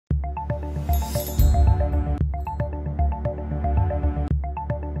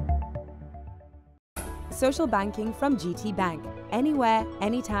social banking from GT Bank. Anywhere,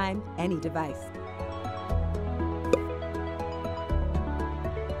 anytime, any device.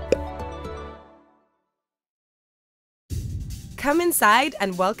 Come inside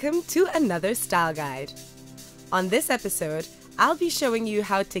and welcome to another style guide. On this episode, I'll be showing you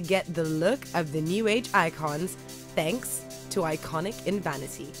how to get the look of the new age icons thanks to iconic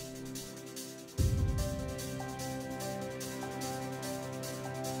Invanity.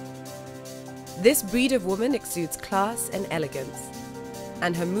 This breed of woman exudes class and elegance,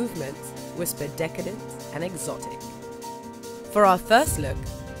 and her movements whisper decadence and exotic. For our first look,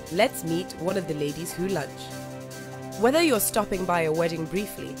 let's meet one of the ladies who lunch. Whether you're stopping by a wedding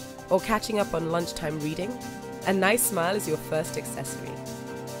briefly or catching up on lunchtime reading, a nice smile is your first accessory.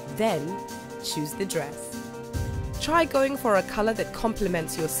 Then, choose the dress. Try going for a color that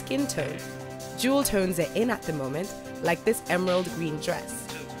complements your skin tone. Jewel tones are in at the moment, like this emerald green dress.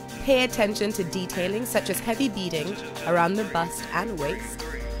 Pay attention to detailing such as heavy beading around the bust and waist.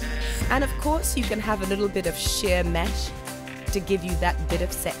 And of course, you can have a little bit of sheer mesh to give you that bit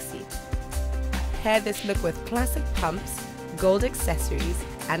of sexy. Pair this look with classic pumps, gold accessories,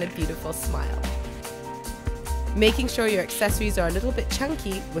 and a beautiful smile. Making sure your accessories are a little bit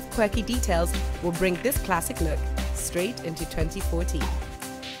chunky with quirky details will bring this classic look straight into 2014.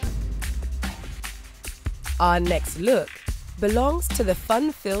 Our next look belongs to the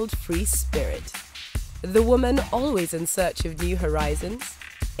fun-filled free spirit. The woman always in search of new horizons,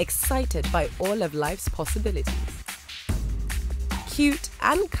 excited by all of life's possibilities. Cute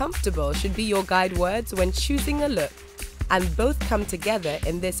and comfortable should be your guide words when choosing a look, and both come together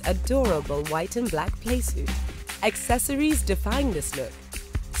in this adorable white and black playsuit. Accessories define this look,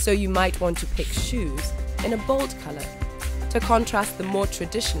 so you might want to pick shoes in a bold color to contrast the more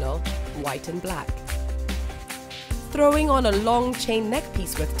traditional white and black. Throwing on a long chain neck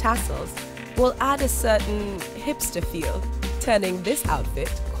piece with tassels will add a certain hipster feel, turning this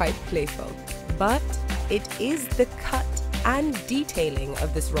outfit quite playful. But it is the cut and detailing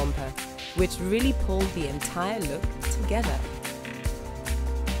of this romper which really pull the entire look together.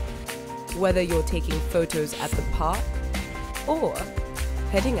 Whether you're taking photos at the park or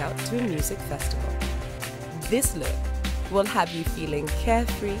heading out to a music festival, this look will have you feeling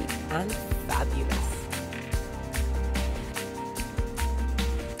carefree and fabulous.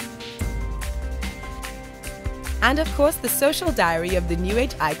 And of course, the social diary of the new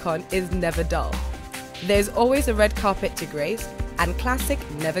age icon is never dull. There's always a red carpet to grace, and classic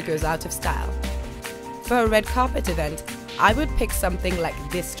never goes out of style. For a red carpet event, I would pick something like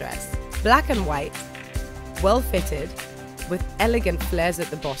this dress. Black and white, well fitted, with elegant flares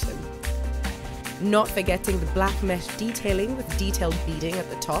at the bottom. Not forgetting the black mesh detailing with detailed beading at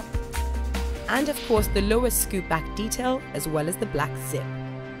the top. And of course the lower scoop back detail as well as the black zip.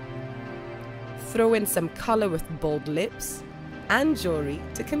 Throw in some color with bold lips and jewelry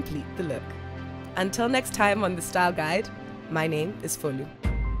to complete the look. Until next time on the Style Guide, my name is Folu.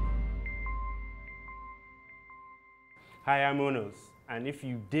 Hi, I'm Onos, and if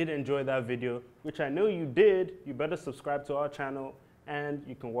you did enjoy that video, which I know you did, you better subscribe to our channel and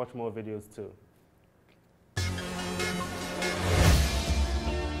you can watch more videos too.